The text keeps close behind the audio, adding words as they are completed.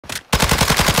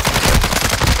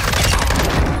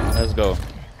Let's go.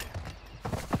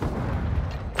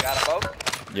 Got them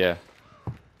both? Yeah.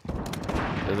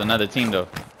 There's another team though.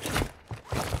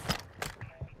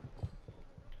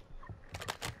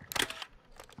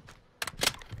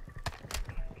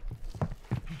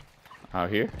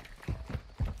 Out here?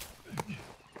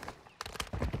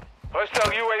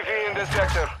 Hostile UAV in this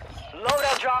sector.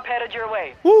 Loadout drop headed your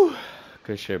way. Woo!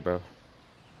 Good shit, bro.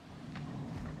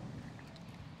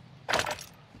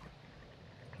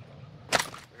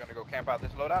 We're gonna go camp out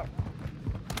this loadout?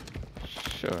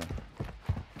 Sure.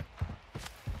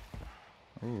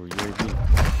 Ooh, UAV.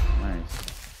 Nice.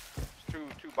 There's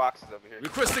two boxes over here.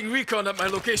 Requesting recon at my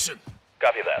location.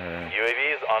 Copy that.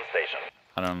 UAV is on station.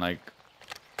 I don't like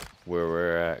where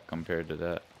we're at compared to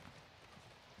that.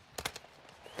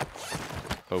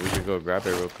 But we could go grab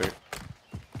it real quick.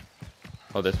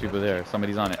 Oh, there's people there.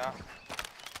 Somebody's on it.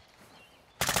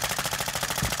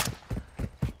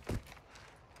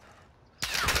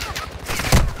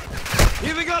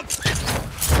 Healing up!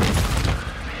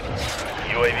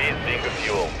 UAV is being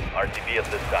refueled. RTB at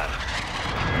this time.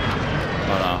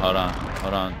 Hold on, hold on,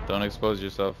 hold on. Don't expose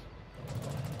yourself.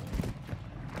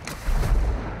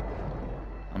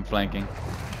 I'm flanking.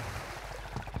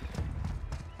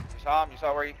 You saw him? You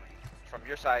saw where he... From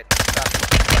your side.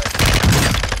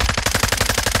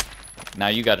 Now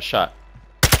you got a shot.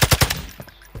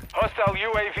 Hostile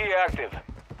UAV active.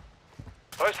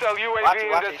 Hostile UAV Watch it,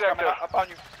 in watch it. this He's coming sector. up on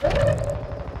you.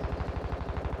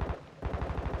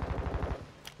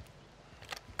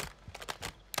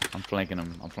 I'm flanking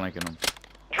him. I'm flanking him.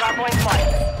 Drop point flight.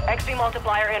 XP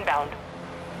multiplier inbound.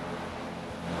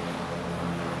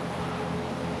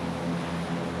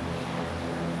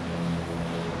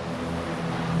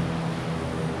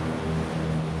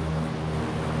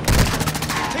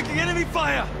 Taking enemy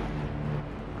fire!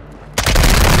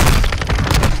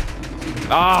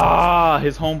 Ah,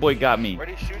 his homeboy got me. Where'd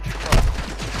he shoot you from?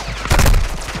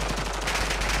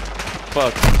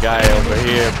 Fucking guy over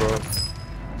here, bro.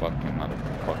 Fucking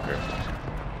motherfucker.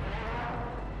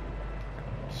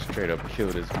 Straight up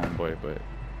killed his homeboy, but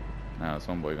now his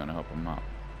homeboy gonna help him out.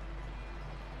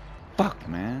 Fuck,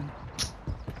 man.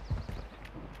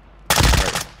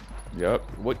 Right. Yup.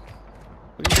 What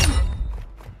are you doing?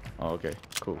 Oh, okay.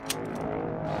 Cool.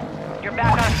 You're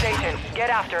back on station. Get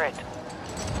after it.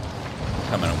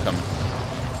 I'm coming.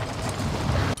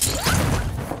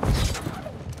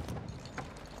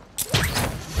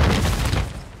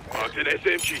 Marked an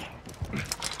SMG.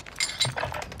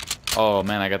 Oh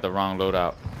man, I got the wrong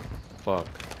loadout. Fuck.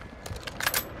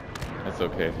 That's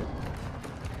okay.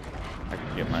 I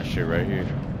can get my shit right here.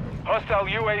 Hostile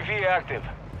UAV active.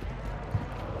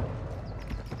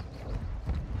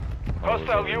 Oh, it's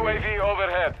Hostile over here. UAV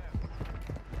overhead.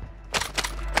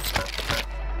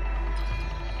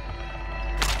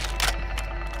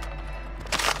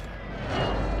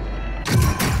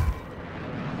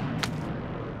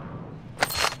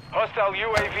 Hostile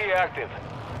UAV active.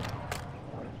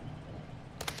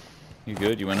 You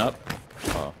good? You went up?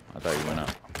 Oh, I thought you went up.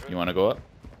 You want to go up?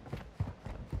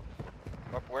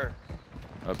 Up where?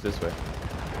 Up this way.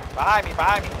 Behind me,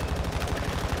 behind me.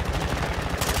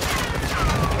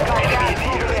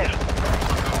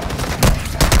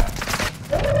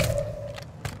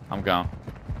 I'm gone.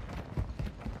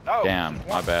 No. Damn, just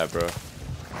my one. bad, bro.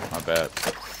 My bad.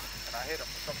 And I hit him.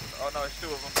 Oh no, it's two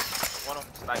of them. One of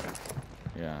them sniping.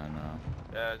 Yeah, I know.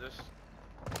 Yeah, just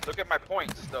look at my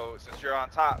points though, since you're on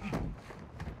top.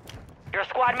 Your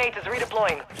squad mate is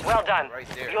redeploying. Well done. Right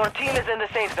there. Your team is in the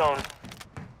safe zone.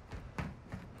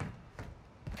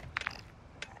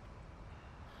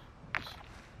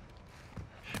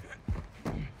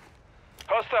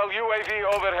 Hostile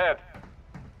UAV overhead.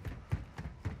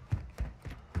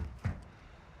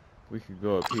 We could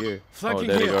go up here.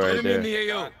 Flanking oh, there here. they go right Enemy in there.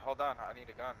 the AO. Hold on, I need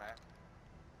a gun, man.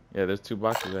 Yeah, there's two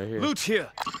boxes right here. Loot here.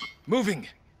 Moving.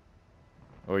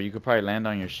 Or you could probably land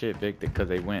on your shit, Vic, because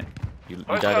they went. You died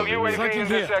Hostile over here. UAV in Flanking this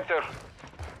here. sector.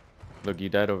 Look, you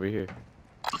died over here.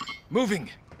 Moving.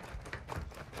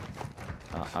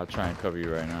 I'll try and cover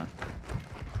you right now.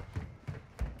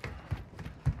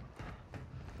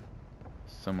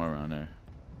 Somewhere around there.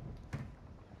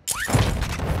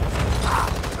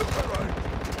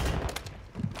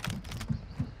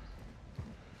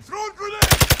 Throw grenade.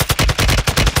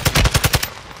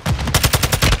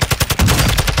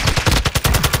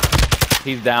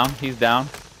 He's down. He's down.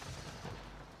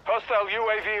 Hostile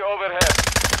UAV overhead.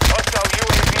 Hostile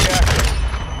UAV active.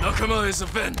 Nakama is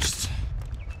avenged.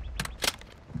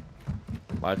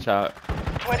 Watch out.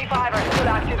 25 are still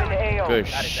active in the AO. Good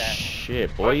Got it, Dad.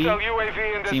 shit, boy. Hostile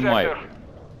UAV in this Team sector. wipe.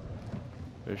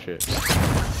 Good shit.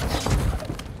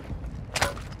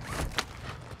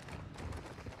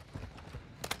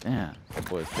 Damn, the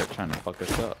boys kept trying to fuck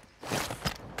us up.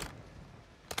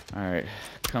 Alright,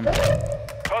 come.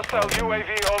 Hostile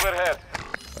UAV overhead.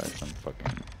 Buy some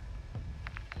fucking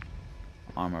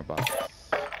armor box.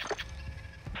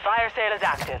 Fire sale is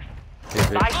active.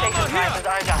 Is it? Buy station prices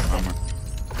are adjusted. Armor.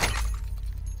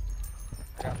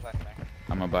 I got plenty, man.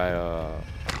 I'm gonna buy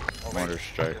a mortar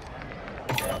strike.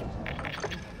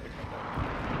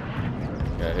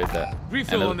 Yeah, hit that.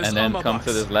 Refill on this And then armor come box.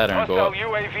 to this ladder and go Hostile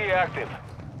up. UAV active.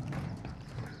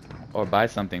 Or buy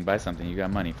something, buy something. You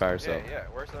got money, fire Yeah, yourself. yeah.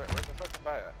 Where's the fucking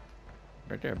buy at?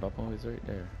 Right there, Bubble, he's right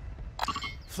there.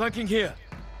 Flanking here.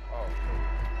 Oh, cool.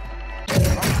 I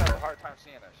always have a hard time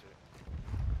seeing that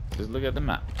shit. Just look at the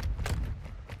map.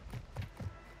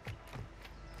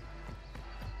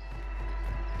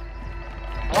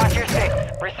 Watch your six.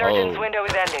 Resurgence Oh. window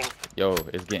is ending. Yo,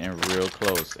 it's getting real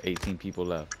close. 18 people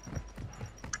left.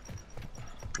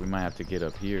 We might have to get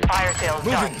up here. Fire sales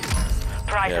done. Yeah,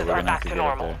 Prices we're are gonna have back to to get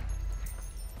up normal. there.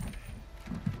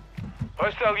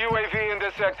 Hostile UAV in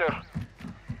this sector.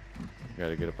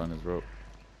 Gotta get up on this rope.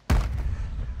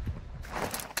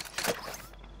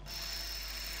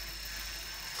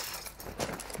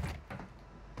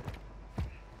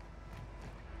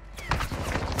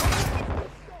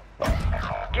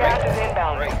 Gas is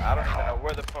inbound. Great. I don't even know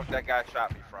where the fuck that guy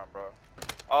shot me from, bro.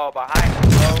 Oh, behind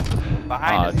us, bro.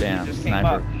 Behind Aw, us. He damn, just came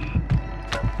sniper. up.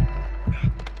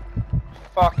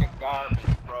 Fucking garbage,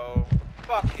 bro.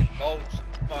 Fucking ghost.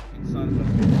 Fucking son of a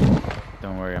bitch.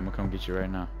 Don't worry, I'm gonna come get you right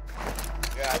now.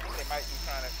 Yeah, I think they might be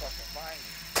trying to fucking find me.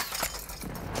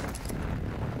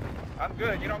 I'm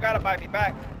good. You don't gotta buy me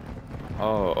back.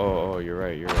 Oh, you're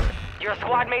right, you're right. Your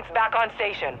squad mates back on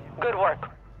station. Good work.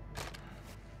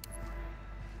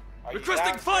 Are you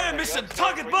Requesting down, fire sir? mission. Yes, sir.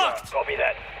 Target Where you at? marked. Copy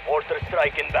that. Mortar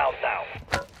strike inbound now.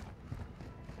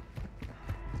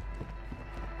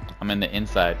 I'm in the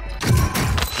inside.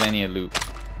 Plenty of loot.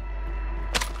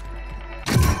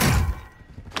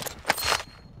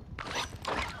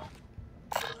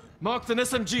 Marked an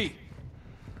SMG.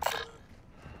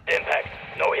 Impact.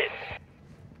 No hit.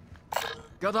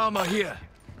 Got armor here.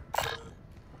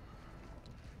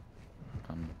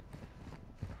 Come.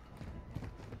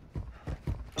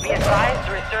 Be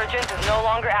advised, Resurgence is no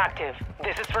longer active.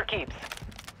 This is for keeps.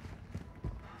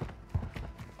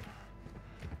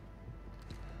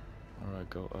 Alright,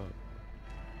 go up.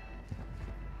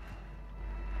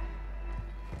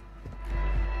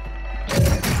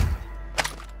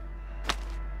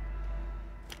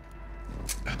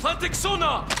 Planting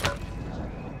sonar.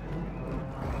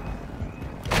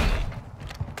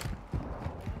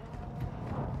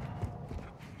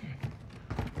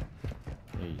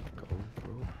 There you go,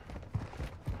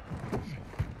 bro.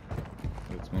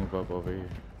 Let's move up over here.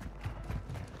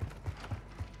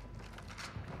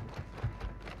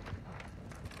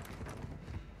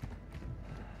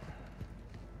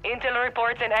 Intel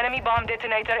reports an enemy bomb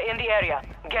detonator in the area.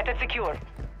 Get it secured.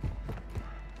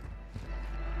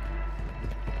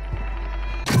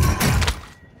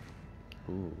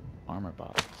 Ooh, armor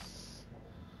box.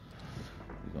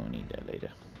 We're gonna need that later.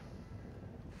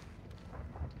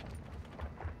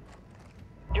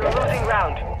 You're losing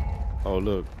ground. Oh,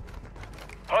 look.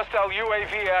 Hostile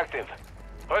UAV active.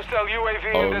 Hostile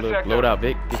UAV Oh, in this look. sector. Load out,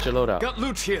 Vic. Get your load out. Got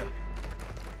loot here.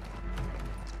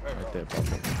 Right there,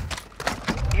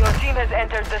 Papa. Your team has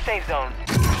entered the safe zone.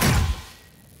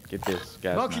 Get this,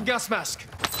 gas Marking mask. gas mask.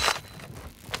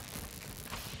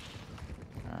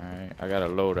 Alright, I got a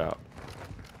loadout.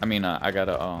 I mean, I got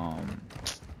a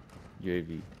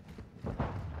UAV.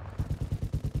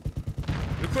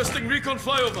 Requesting recon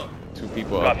flyover. 2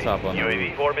 people up Copy. top on the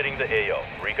UAV roof. orbiting the AO.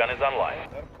 Recon is online.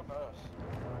 Let him come to us.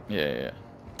 Yeah.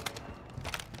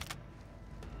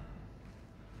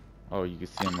 Oh, you can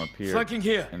see him up here Flanking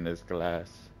here. in this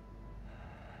glass.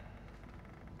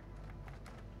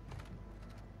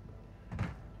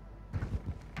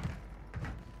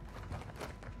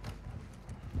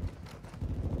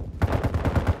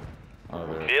 Oh,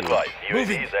 there. Be advised, UAV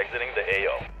Moving. is exiting the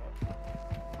AO.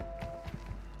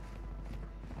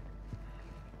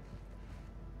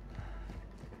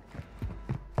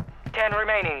 Ten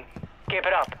remaining. Keep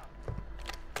it up.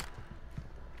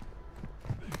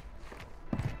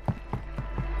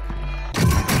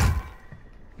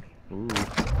 Ooh.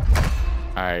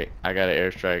 Alright, I got an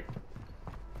airstrike.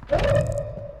 Alright,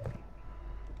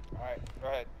 go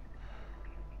ahead.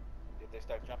 If they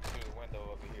start jumping through the window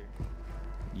over here,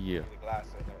 Yeah. through the glass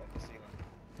in the ceiling,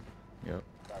 Yep.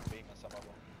 start beaming some of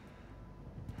them.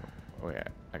 Wait,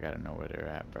 I gotta know where they're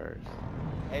at first.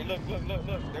 Hey, look.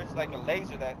 There's like a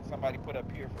laser that somebody put up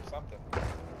here for something.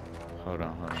 Hold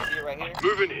on. See it right here?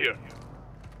 Move in here.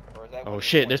 Or is that Oh what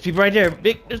shit, it there's people right there.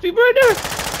 Big, there's people right there.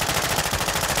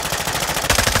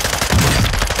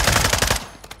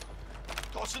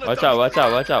 Watch out, watch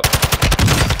out, watch out.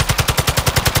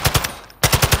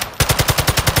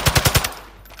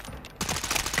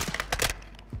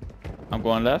 I'm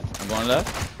going left. I'm going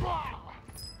left.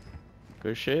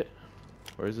 Good shit.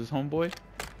 Where's this homeboy?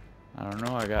 I don't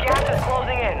know. I got. Gas is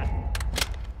closing in.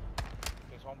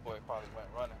 His homeboy probably went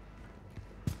running.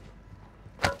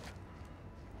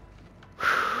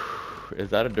 Is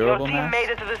that a Your durable team mask? made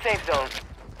it to the safe zone.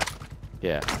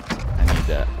 Yeah, I need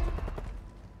that.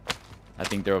 I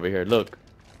think they're over here. Look,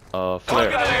 flare.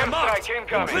 Target Got area an marked. strike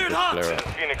incoming. Cleared hot. Flare up.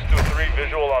 Phoenix 2-3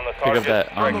 visual on the Pick up target. that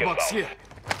Strike armor Armor box inbound. here.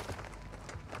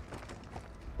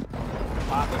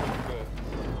 Honda was good.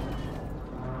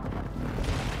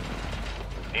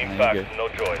 In Yeah, fact, good. no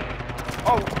joy.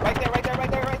 Oh, right there, right there,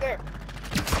 right there, right there.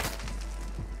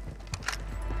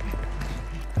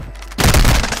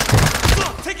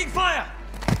 Taking fire.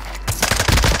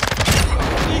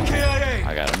 EKIA.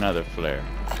 I got another flare.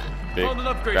 Big. Found an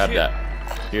upgrade Grab here. that.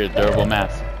 Here's durable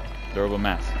mask. Durable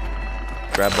mask.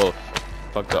 Grab both.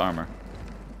 Fuck the armor.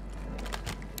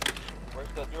 Where's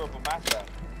the durable mask at?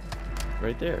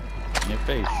 Right there. In your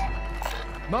face.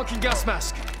 Marking gas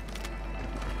mask.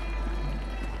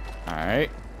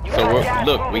 Alright. You So got we're gas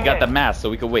look, we moving got the in. mask, so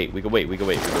we can wait. We can wait. We can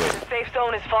wait. We can wait. The safe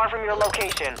zone is far from your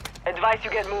location. Advise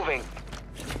you get moving.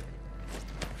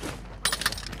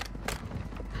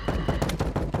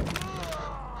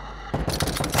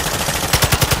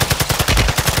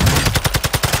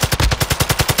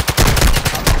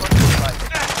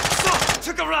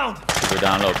 Took a round. People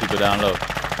down low. People down low.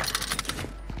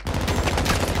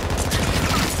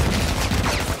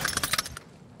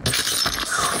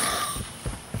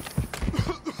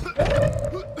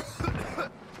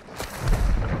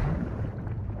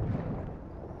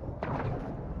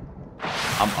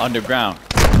 I'm underground.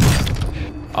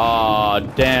 Aw,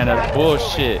 damn, that's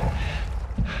bullshit.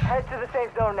 Head to the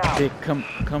safe zone now. Hey, come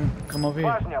over here.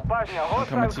 Bosnia, I'm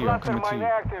coming to you. I'm coming to you.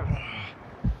 active.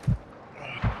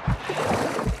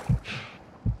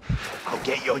 I'll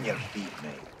get you on your feet,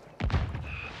 mate.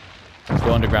 Let's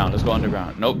go underground. Let's go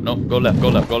underground. Nope, nope. Go left. Go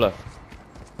left. Go left.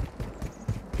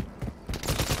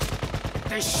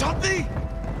 They shot me.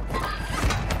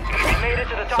 Made it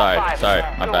to the top Sorry, 5. sorry,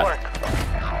 my Good bad. work.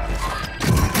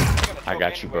 I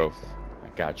got you, bro. I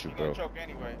got you, You're bro. gonna choke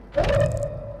anyway.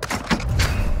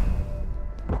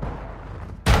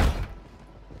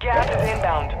 Gas is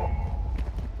inbound.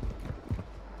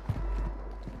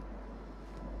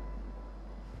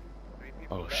 Three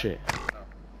people Oh left. shit. No.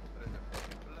 What is it, 4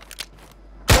 people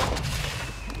left?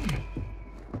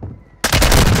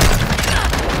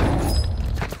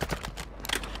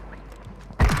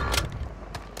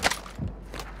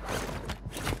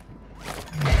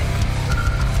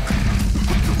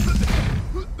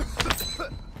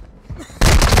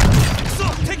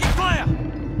 Stop. Taking fire.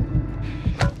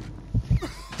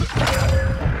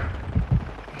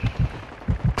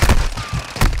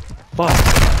 Fuck.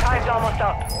 Time's almost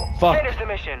up. Fuck. Finish the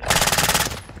mission.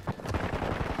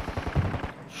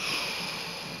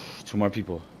 2 more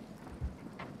people.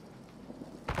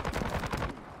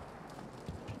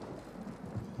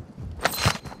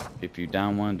 If you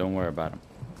down one, don't worry about him.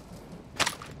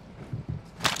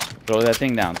 Throw that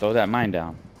thing down. Throw that mine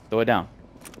down. Throw it down.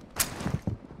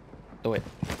 Throw it.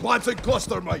 Planting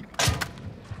cluster, mate.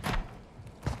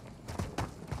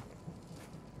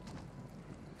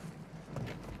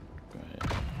 Go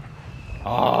ahead.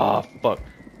 Ah, fuck.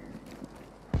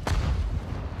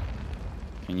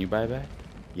 Can you buy back?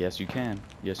 Yes, you can.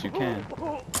 Yes, you can.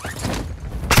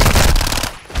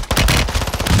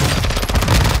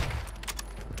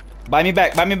 Buy me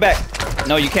back. Buy me back.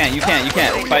 No, you can't. You can't. You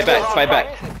can't. Fight back. Fight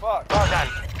back. Fuck. Well done.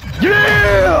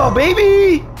 Yeah,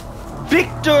 baby!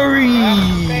 Victory!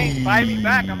 Saying, buy me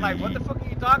back. I'm like, what the fuck are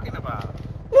you talking about?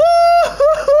 Woo!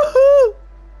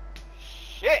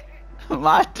 Shit. My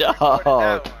Where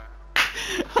dog. did that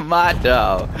one? My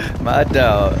dog. My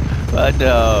dog. My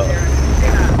dog.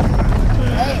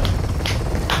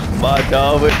 My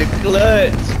dog with the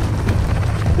clutch.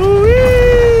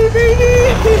 Woo-wee,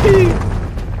 baby!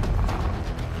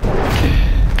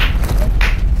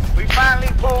 We finally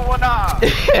pulled one off.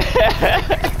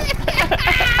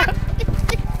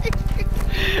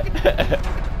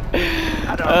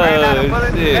 I done ran out of bullets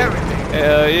and shit. everything.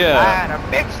 Hell I yeah. had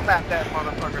a big slap that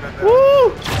motherfucker to the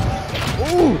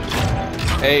Woo! Ooh!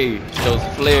 Hey, those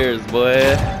flares,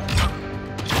 boy.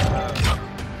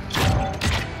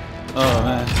 Oh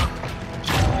man.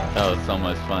 That was so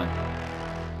much fun.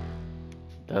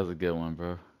 That was a good one,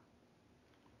 bro.